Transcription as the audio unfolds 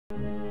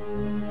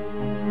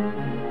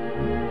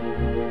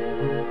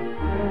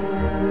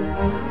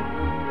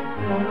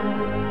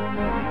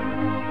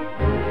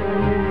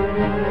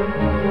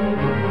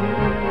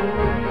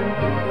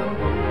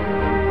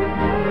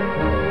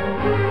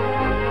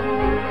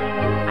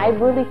I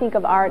really think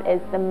of art as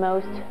the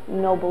most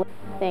noble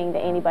thing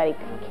that anybody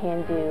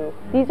can do.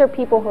 These are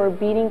people who are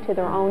beating to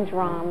their own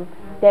drum,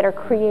 that are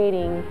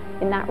creating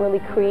and not really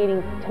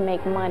creating to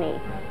make money.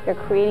 They're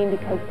creating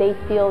because they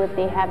feel that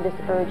they have this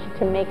urge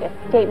to make a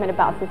statement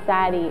about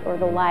society or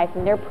the life,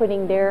 and they're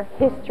putting their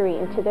history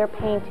into their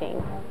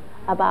painting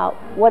about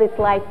what it's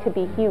like to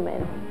be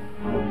human.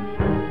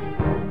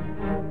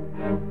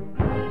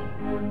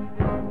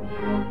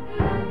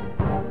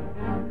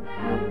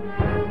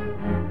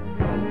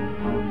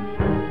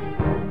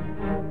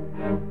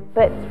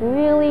 But it's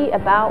really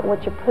about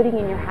what you're putting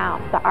in your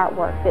house, the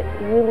artwork that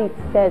really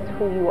says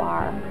who you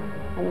are.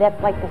 And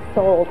that's like the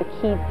soul, the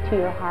key to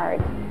your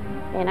heart.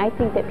 And I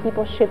think that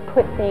people should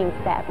put things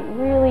that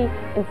really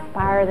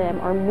inspire them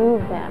or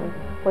move them,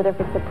 whether if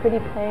it's a pretty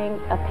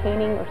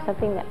painting or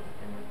something that's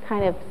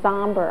kind of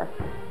somber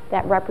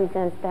that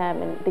represents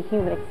them and the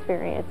human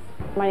experience.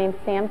 My name's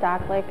Sam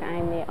Docklick.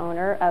 I'm the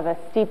owner of a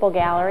Steeple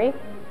Gallery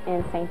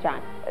in St.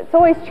 John. It's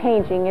always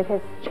changing. It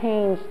has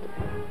changed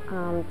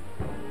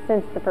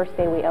since the first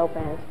day we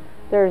opened.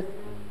 There's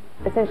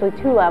essentially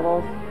two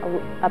levels, an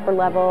upper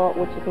level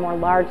which is more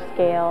large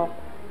scale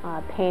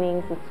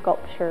paintings and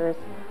sculptures.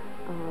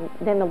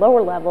 Then the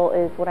lower level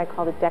is what I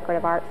call the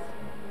decorative arts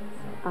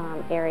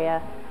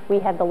area. We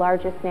have the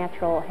largest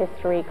natural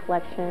history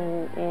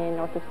collection in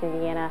Northwest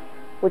Indiana,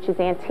 which is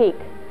antique,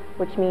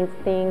 which means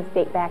things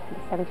date back to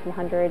the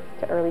 1700s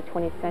to early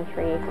 20th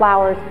century.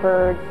 Flowers,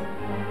 birds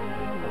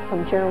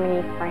from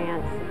Germany,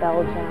 France,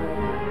 Belgium.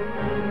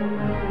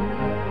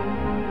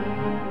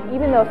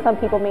 Even though some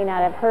people may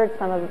not have heard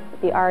some of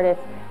the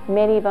artists,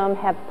 many of them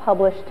have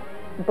published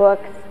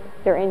books.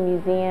 They're in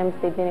museums.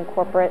 They've been in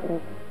corporate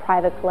and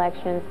private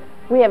collections.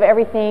 We have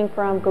everything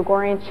from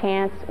Gregorian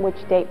chants,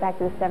 which date back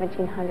to the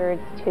 1700s,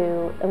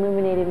 to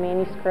illuminated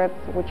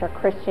manuscripts, which are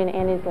Christian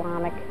and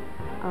Islamic.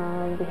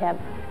 We have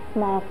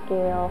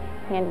small-scale,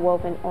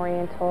 hand-woven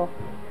Oriental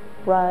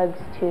rugs,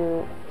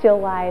 to still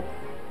lifes,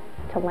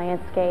 to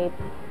landscapes,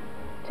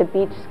 to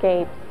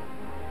beachscapes,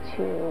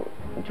 to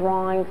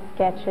drawings,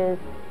 sketches,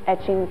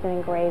 etchings and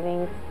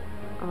engravings.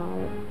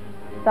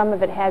 Some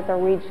of it has a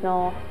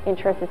regional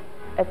interest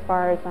as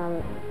far as,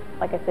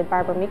 like I said,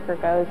 Barbara Meeker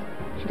goes.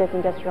 She does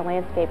industrial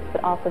landscapes,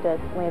 but also does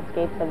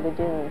landscapes of the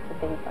dunes and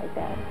things like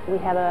that. We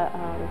have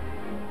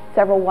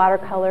several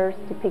watercolors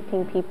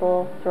depicting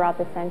people throughout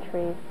the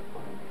centuries.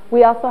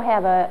 We also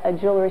have a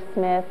jewelry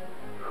smith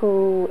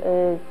who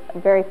is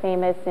very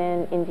famous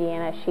in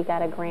Indiana. She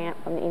got a grant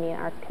from the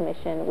Indiana Arts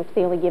Commission, which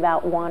they only give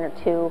out one or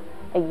two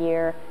a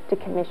year to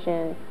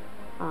commission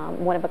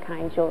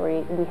one-of-a-kind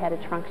jewelry. We had a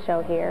trunk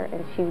show here,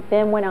 and she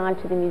then went on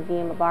to the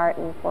Museum of Art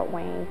in Fort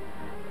Wayne.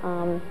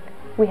 I'm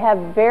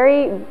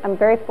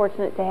very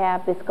fortunate to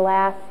have this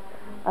glass,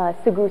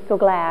 Seguso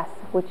glass,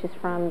 which is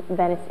from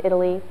Venice,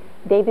 Italy.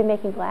 They've been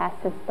making glass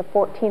since the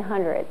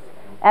 1400s.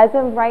 As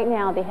of right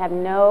now, they have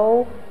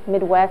no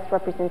Midwest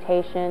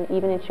representation,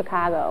 even in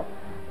Chicago.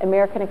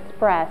 American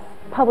Express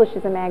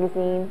publishes a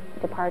magazine,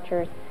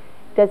 Departures,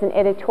 does an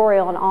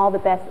editorial on all the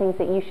best things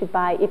that you should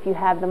buy if you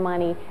have the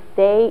money.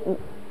 They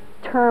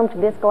termed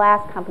this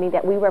glass company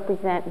that we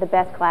represent the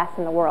best glass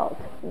in the world.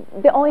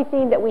 The only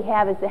thing that we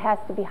have is it has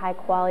to be high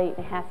quality,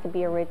 it has to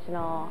be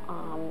original,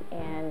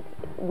 and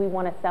we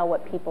want to sell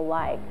what people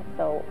like.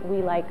 So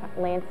we like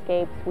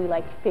landscapes, we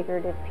like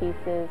figurative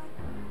pieces,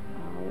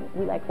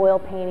 we like oil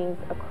paintings,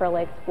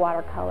 acrylics,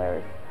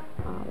 watercolors,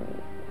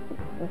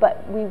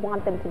 but we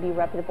want them to be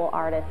reputable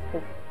artists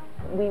because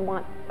we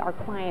want our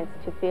clients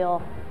to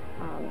feel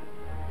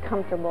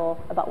comfortable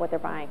about what they're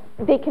buying.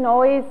 They can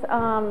always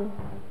come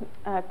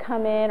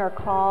in or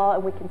call,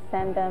 and we can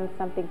send them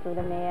something through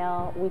the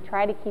mail. We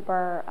try to keep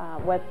our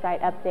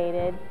website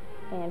updated,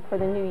 and for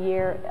the new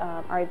year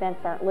our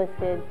events aren't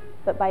listed,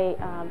 but by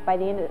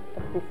the end of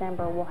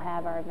December we'll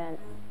have our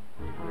events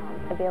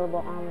available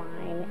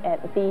online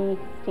at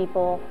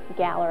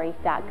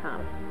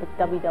thesteeplegallery.com. It's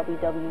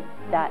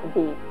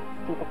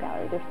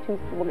www.thesteeplegallery. There's two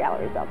Steeple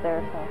Galleries out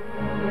there. So.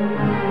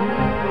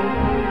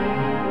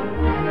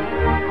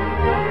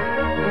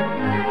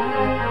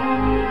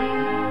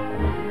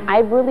 I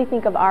really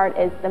think of art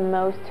as the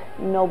most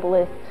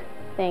noblest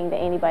thing that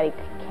anybody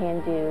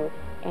can do,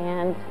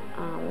 and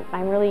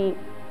I really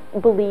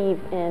believe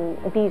in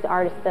these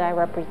artists that I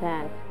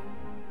represent.